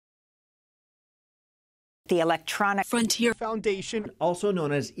The Electronic Frontier Foundation, also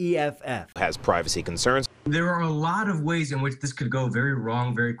known as EFF, has privacy concerns. There are a lot of ways in which this could go very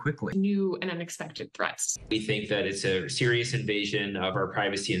wrong very quickly. New and unexpected threats. We think that it's a serious invasion of our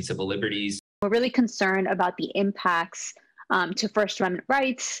privacy and civil liberties. We're really concerned about the impacts to First Amendment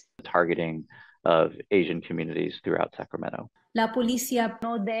rights. Targeting of Asian communities throughout Sacramento. La policía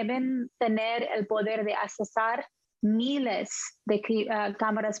no deben tener el poder de accesar miles de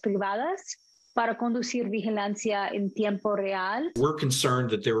cámaras privadas para conducir vigilancia en tiempo real. We're concerned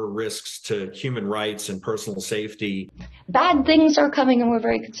that there are risks to human rights and personal safety. Bad things are coming and we're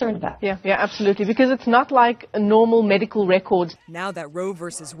very concerned about it. Yeah, absolutely, because it's not like a normal medical record. Now that Roe v.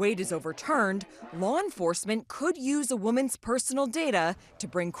 Wade is overturned, law enforcement could use a woman's personal data to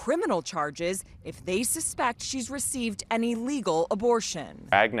bring criminal charges if they suspect she's received an illegal abortion.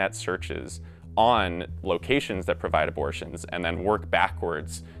 Dragnet searches on locations that provide abortions and then work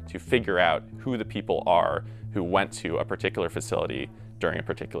backwards to figure out who the people are who went to a particular facility during a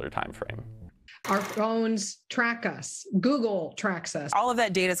particular time frame. Our phones track us. Google tracks us. All of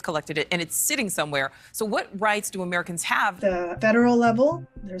that data is collected and it's sitting somewhere. So what rights do Americans have? The federal level,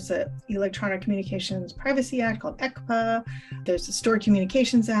 there's an Electronic Communications Privacy Act called ECPA. There's the Stored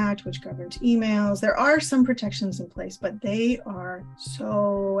Communications Act, which governs emails. There are some protections in place, but they are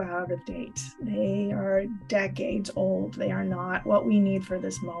so out of date. They are decades old. They are not what we need for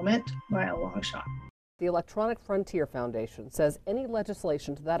this moment by a long shot. The Electronic Frontier Foundation says any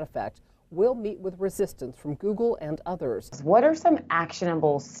legislation to that effect will meet with resistance from Google and others. What are some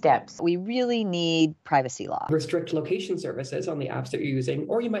actionable steps? We really need privacy law. Restrict location services on the apps that you're using,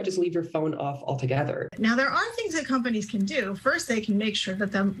 or you might just leave your phone off altogether. Now, there are things that companies can do. First, they can make sure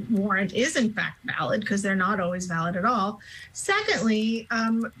that the warrant is in fact valid, because they're not always valid at all. Secondly,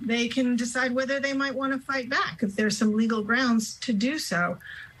 they can decide whether they might want to fight back if there's some legal grounds to do so.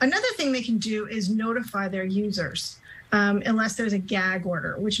 Another thing they can do is notify their users. Unless there's a gag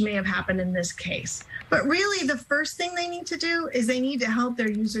order, which may have happened in this case. But really, the first thing they need to do is they need to help their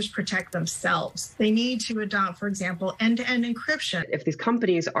users protect themselves. They need to adopt, for example, end-to-end encryption. If these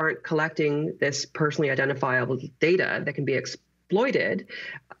companies aren't collecting this personally identifiable data that can be exploited,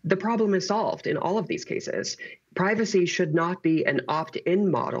 the problem is solved in all of these cases. Privacy should not be an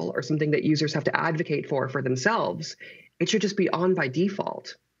opt-in model or something that users have to advocate for themselves. It should just be on by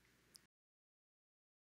default.